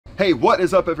Hey, what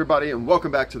is up everybody, and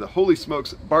welcome back to the Holy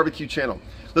Smokes Barbecue channel.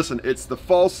 Listen, it's the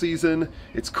fall season,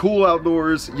 it's cool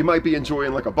outdoors, you might be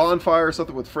enjoying like a bonfire or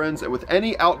something with friends, and with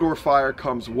any outdoor fire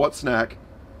comes what snack?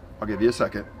 I'll give you a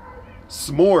second.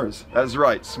 S'mores, that's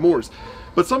right, s'mores.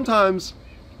 But sometimes,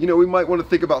 you know, we might want to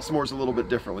think about s'mores a little bit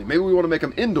differently. Maybe we want to make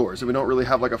them indoors and we don't really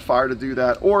have like a fire to do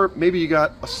that. Or maybe you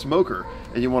got a smoker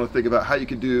and you want to think about how you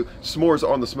can do s'mores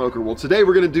on the smoker. Well, today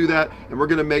we're going to do that, and we're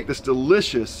going to make this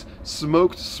delicious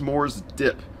smoked s'mores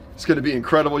dip. It's going to be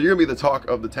incredible. You're going to be the talk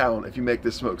of the town if you make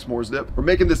this smoked s'mores dip. We're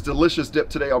making this delicious dip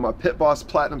today on my Pit Boss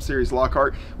Platinum Series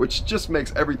Lockhart, which just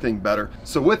makes everything better.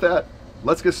 So with that,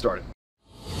 let's get started.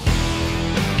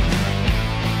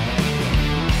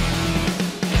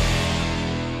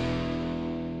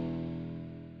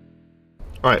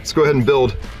 All right, let's go ahead and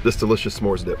build this delicious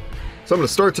s'mores dip. So I'm gonna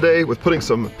start today with putting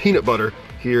some peanut butter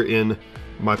here in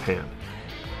my pan.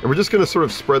 And we're just gonna sort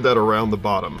of spread that around the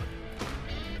bottom.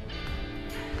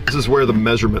 This is where the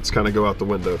measurements kind of go out the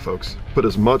window, folks. Put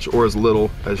as much or as little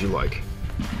as you like.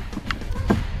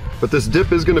 But this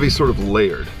dip is gonna be sort of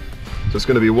layered. So it's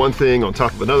gonna be one thing on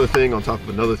top of another thing on top of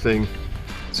another thing.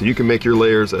 So you can make your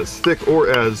layers as thick or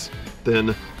as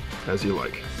thin as you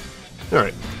like. All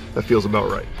right, that feels about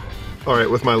right. All right,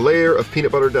 with my layer of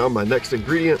peanut butter down, my next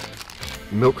ingredient,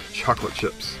 milk chocolate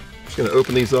chips. Just gonna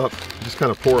open these up, just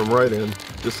kind of pour them right in,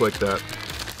 just like that.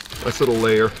 Nice little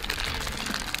layer.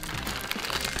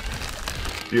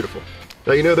 Beautiful.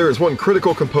 Now, you know, there is one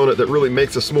critical component that really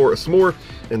makes a s'more,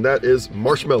 and that is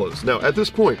marshmallows. Now, at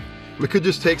this point, we could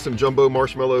just take some jumbo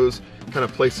marshmallows, kind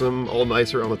of place them all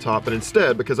nicer on the top, and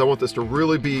instead, because I want this to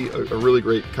really be a really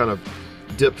great kind of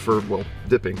dip for, well,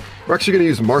 dipping, we're actually gonna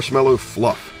use marshmallow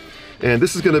fluff. And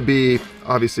this is gonna be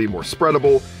obviously more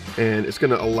spreadable, and it's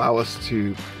gonna allow us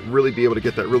to really be able to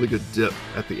get that really good dip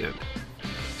at the end.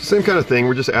 Same kind of thing,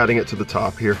 we're just adding it to the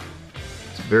top here.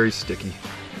 It's very sticky.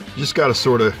 You just gotta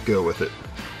sort of go with it.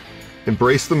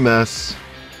 Embrace the mess,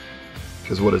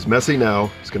 because what is messy now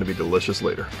is gonna be delicious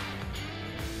later.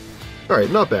 All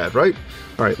right, not bad, right?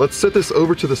 All right, let's set this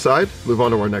over to the side, move on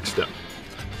to our next step.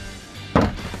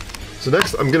 So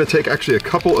next, I'm gonna take actually a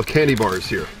couple of candy bars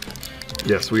here.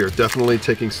 Yes, we are definitely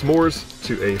taking s'mores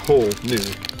to a whole new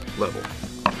level.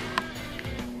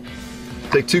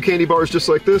 Take 2 candy bars just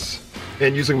like this,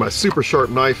 and using my super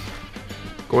sharp knife,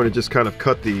 going to just kind of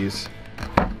cut these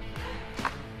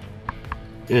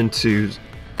into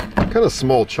kind of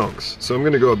small chunks. So I'm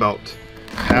going to go about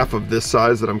half of this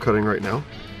size that I'm cutting right now.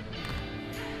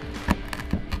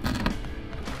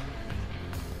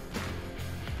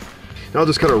 Now I'll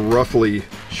just kind of roughly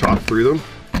chop through them.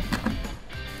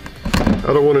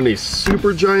 I don't want any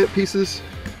super giant pieces,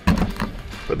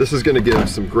 but this is going to give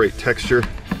some great texture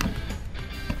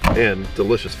and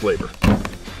delicious flavor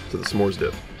to the s'mores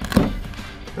dip.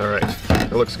 All right,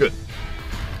 that looks good.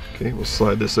 Okay, we'll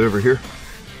slide this over here.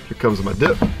 Here comes my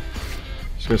dip.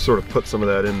 Just going to sort of put some of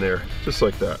that in there, just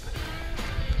like that.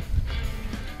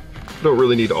 Don't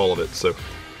really need all of it, so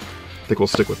I think we'll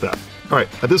stick with that. All right,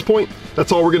 at this point,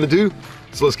 that's all we're going to do,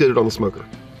 so let's get it on the smoker.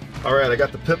 All right, I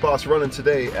got the Pit Boss running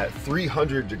today at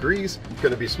 300 degrees. I'm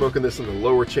gonna be smoking this in the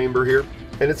lower chamber here.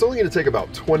 And it's only gonna take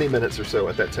about 20 minutes or so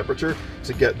at that temperature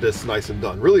to get this nice and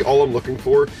done. Really all I'm looking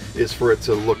for is for it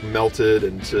to look melted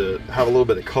and to have a little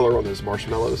bit of color on those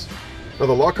marshmallows. Now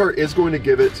the Lockhart is going to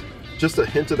give it just a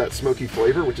hint of that smoky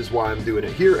flavor, which is why I'm doing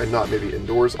it here and not maybe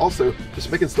indoors. Also,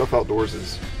 just making stuff outdoors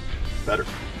is better.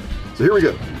 So here we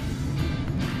go.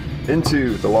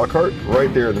 Into the Lockhart,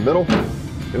 right there in the middle.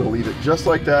 Gonna leave it just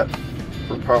like that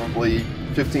for probably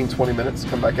 15-20 minutes.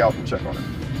 Come back out and check on it.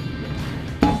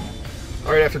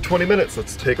 All right, after 20 minutes,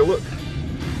 let's take a look.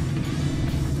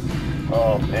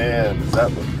 Oh man, does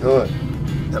that look good?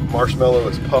 That marshmallow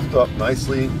is puffed up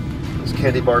nicely. Those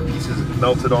candy bar pieces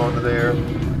melted onto there.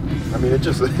 I mean,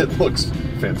 it looks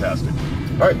fantastic.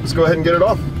 All right, let's go ahead and get it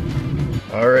off.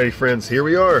 All righty, friends, here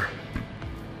we are.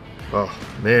 Oh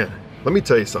man, let me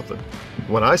tell you something.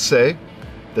 When I say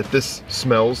that this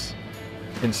smells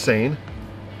insane,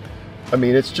 I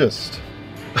mean, it's just,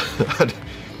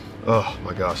 oh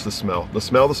my gosh, the smell.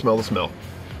 Smell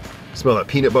that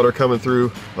peanut butter coming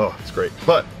through. Oh, it's great,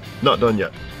 but not done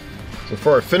yet. So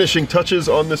for our finishing touches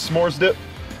on this s'mores dip,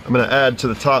 I'm gonna add to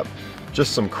the top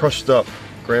just some crushed up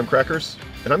graham crackers,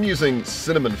 and I'm using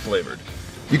cinnamon flavored.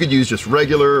 You could use just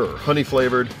regular or honey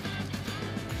flavored.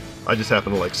 I just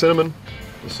happen to like cinnamon,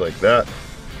 just like that,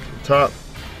 on top.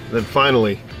 And then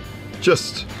finally,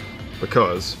 just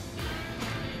because,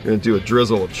 I'm gonna do a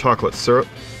drizzle of chocolate syrup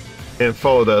and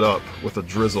follow that up with a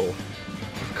drizzle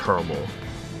of caramel.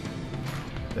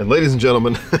 And ladies and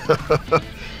gentlemen,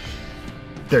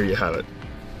 there you have it.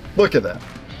 Look at that.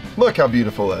 Look how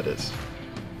beautiful that is.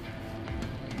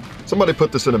 Somebody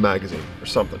put this in a magazine or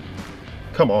something.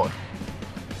 Come on.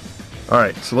 All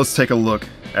right, so let's take a look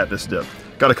at this dip.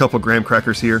 Got a couple graham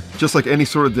crackers here, just like any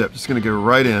sort of dip. Just gonna go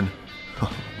right in.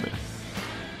 Oh, man.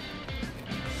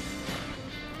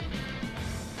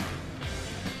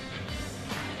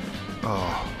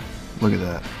 Oh, look at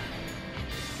that.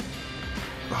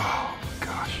 Oh my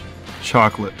gosh.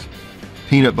 Chocolate,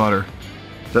 peanut butter,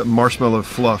 that marshmallow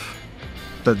fluff,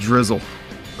 that drizzle.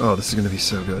 Oh, this is gonna be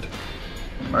so good.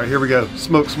 All right, here we go.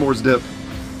 Smoked s'mores dip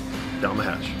down the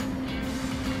hatch.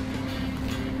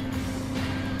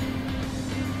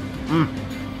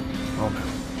 Oh man.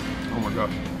 Oh my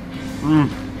gosh.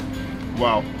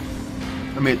 Wow.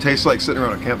 I mean, it tastes like sitting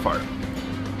around a campfire.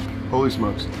 Holy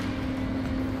smokes.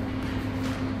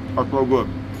 That's so good.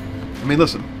 I mean,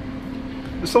 listen.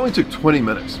 This only took 20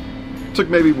 minutes. It took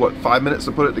maybe, what, 5 minutes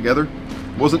to put it together?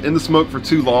 Wasn't in the smoke for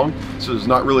too long, so there's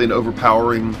not really an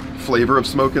overpowering flavor of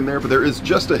smoke in there, but there is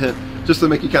just a hint, just to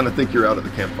make you kind of think you're out at the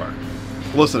campfire.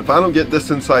 Listen, if I don't get this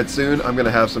inside soon, I'm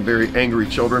gonna have some very angry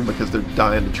children because they're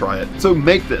dying to try it. So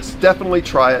make this, definitely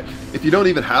try it. If you don't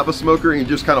even have a smoker and you're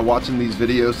just kind of watching these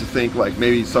videos to think like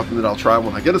maybe something that I'll try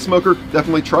when I get a smoker,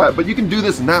 definitely try it. But you can do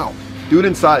this now. Do it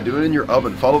inside, do it in your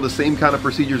oven, follow the same kind of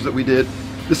procedures that we did.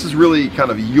 This is really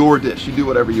kind of your dish. You do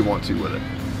whatever you want to with it.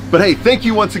 But hey, thank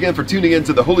you once again for tuning in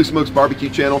to the Holy Smokes Barbecue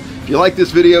channel. If you like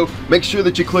this video, make sure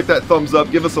that you click that thumbs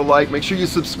up, give us a like, make sure you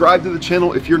subscribe to the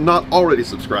channel if you're not already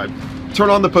subscribed. Turn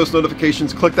on the post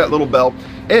notifications, click that little bell.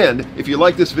 And if you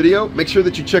like this video, make sure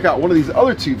that you check out one of these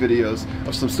other 2 videos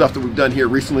of some stuff that we've done here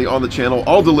recently on the channel.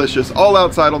 All delicious, all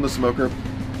outside on the smoker.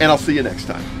 And I'll see you next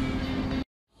time.